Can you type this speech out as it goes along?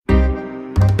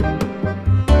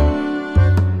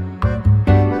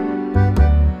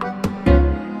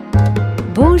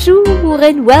Bonjour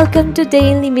and welcome to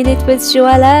Daily Minute with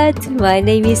Joalette. My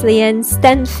name is Leanne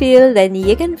Stanfield and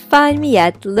you can find me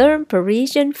at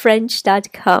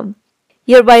learnparisianfrench.com.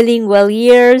 Your bilingual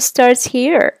year starts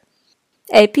here.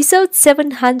 Episode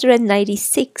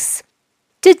 796.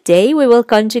 Today we will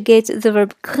conjugate the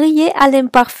verb crier à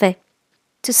l'imparfait,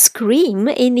 to scream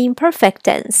in imperfect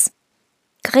tense.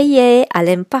 Crier à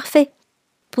l'imparfait.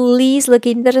 Please look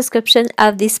in the description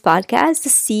of this podcast to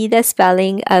see the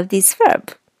spelling of this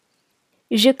verb.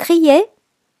 Je criais,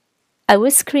 I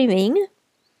was screaming.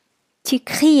 Tu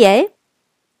criais,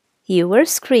 you were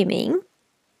screaming.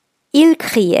 Il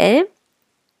criait,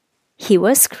 he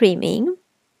was screaming.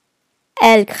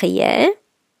 Elle criait,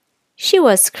 she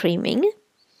was screaming.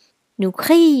 Nous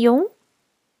criions,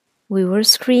 we were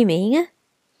screaming.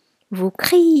 Vous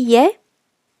criiez,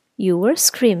 you were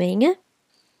screaming.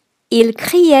 Ils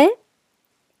criaient,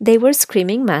 they were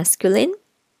screaming masculine.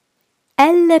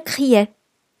 Elle criait,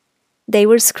 they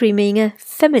were screaming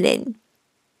feminine.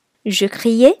 Je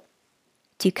criais,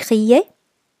 tu criais.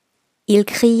 Il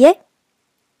criait,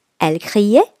 elle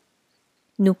criait.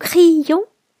 Nous criions,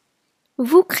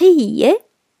 vous criiez.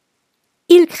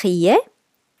 Il criait,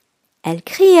 elle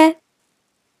criait.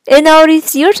 And now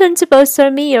it's your turn to post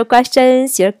for me your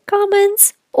questions, your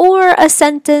comments, or a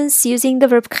sentence using the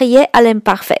verb crier à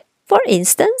l'imparfait. For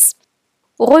instance,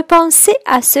 repensez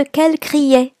à ce qu'elle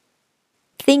criait.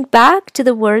 Think back to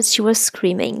the words she was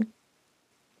screaming.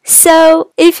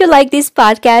 So, if you like this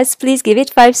podcast, please give it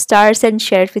 5 stars and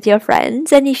share it with your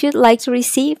friends. And if you'd like to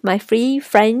receive my free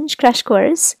French crash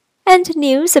course and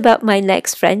news about my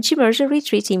next French immersion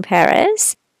retreat in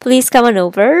Paris, please come on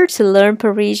over to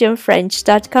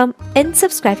learnparisianfrench.com and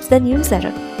subscribe to the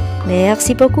newsletter.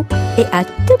 Merci beaucoup et à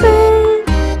demain!